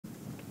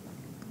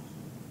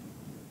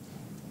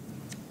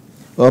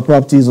Well,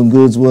 properties and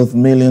goods worth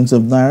millions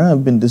of naira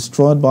have been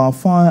destroyed by a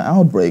fire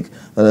outbreak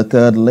that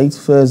occurred late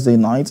Thursday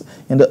night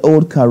in the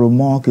old Karu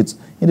market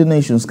in the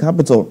nation's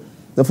capital.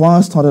 The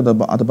fire started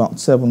at about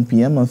 7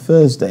 p.m. on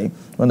Thursday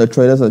when the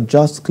traders had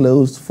just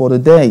closed for the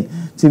day.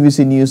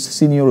 TVC News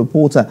senior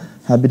reporter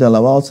Habida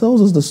Lawal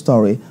tells us the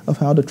story of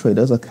how the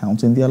traders are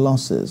counting their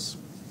losses.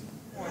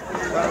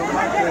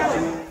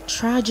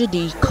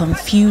 Tragedy,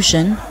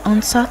 confusion,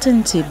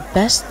 uncertainty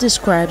best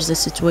describes the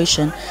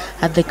situation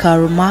at the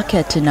Karu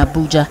market in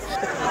Abuja.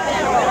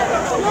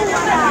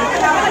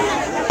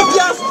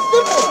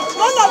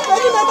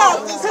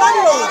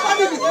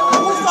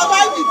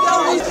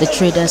 The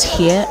traders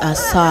here are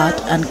sad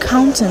and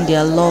counting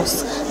their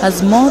loss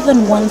as more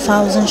than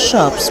 1,000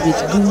 shops with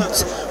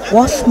goods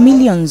worth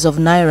millions of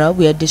naira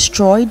were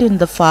destroyed in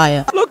the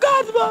fire. Look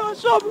at our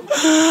shop!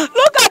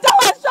 Look at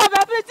our shop!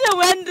 Everything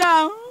went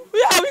down!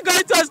 Where are we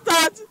going to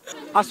start?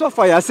 I saw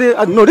fire. I say,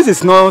 no, this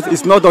is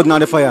not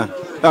ordinary fire.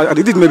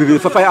 This may be a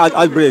fire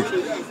outbreak.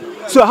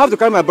 So I have to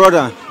carry my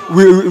brother.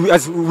 We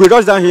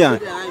rush down here.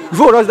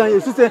 Before we rush down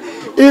here, say,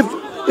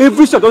 if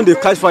every shop don't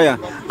catch fire,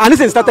 and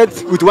this started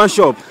with one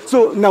shop.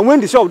 So now when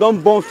the shop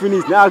don't burn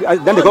finish,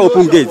 then they go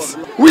open gates.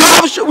 We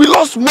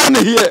lost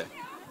money here.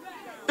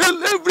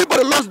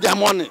 Everybody lost their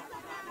money.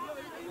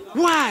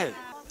 Why?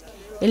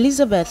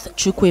 Elizabeth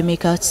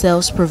Chukwemeka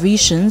sells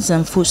provisions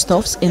and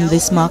foodstuffs in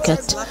this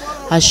market.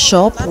 Her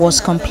shop was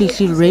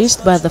completely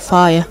razed by the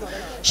fire.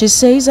 She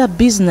says her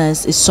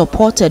business is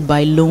supported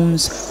by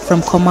loans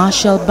from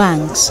commercial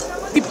banks.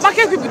 The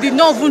market people did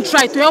not even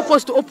try to help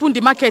us to open the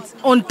market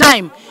on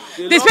time.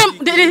 They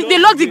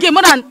locked the gate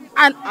more than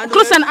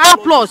close to an hour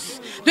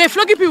plus. They were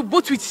flogging people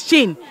both with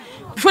chain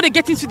before they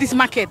get into this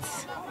market.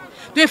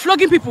 They were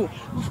flogging people.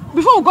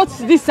 Before we got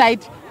to this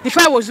side, the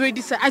fire was already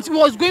this side, and it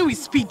was going with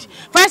speed.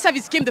 Fire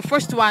service came, the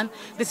first one,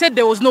 they said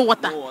there was no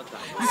water.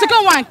 The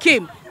second one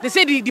came, they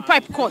said the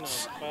pipe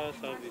cut.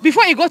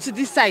 Before it got to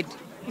this side,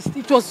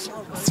 it was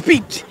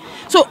speed.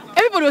 So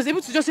everybody was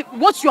able to just say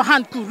what your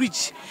hand could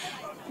reach.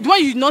 The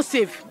one you did not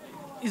save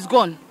is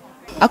gone.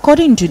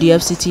 According to the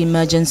FCT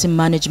Emergency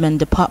Management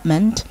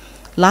Department,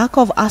 lack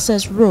of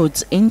access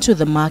roads into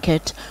the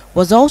market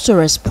was also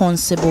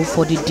responsible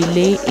for the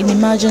delay in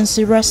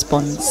emergency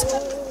response.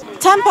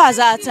 Tempers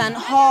at an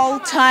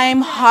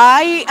all-time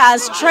high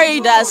as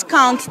traders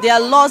count their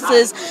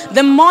losses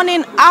the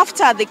morning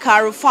after the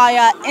Karu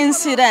fire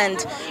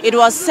incident. It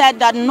was said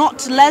that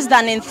not less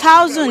than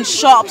 1,000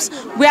 shops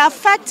were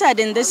affected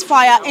in this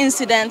fire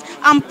incident,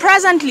 and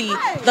presently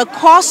the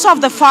cause of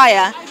the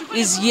fire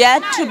is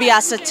yet to be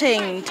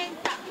ascertained.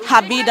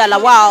 Habida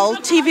Lawal,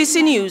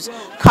 TVC News,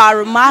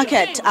 Karu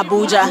Market,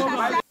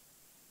 Abuja.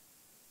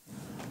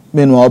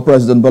 Meanwhile,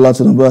 President Bola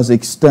Tinubu has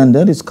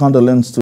extended his condolences to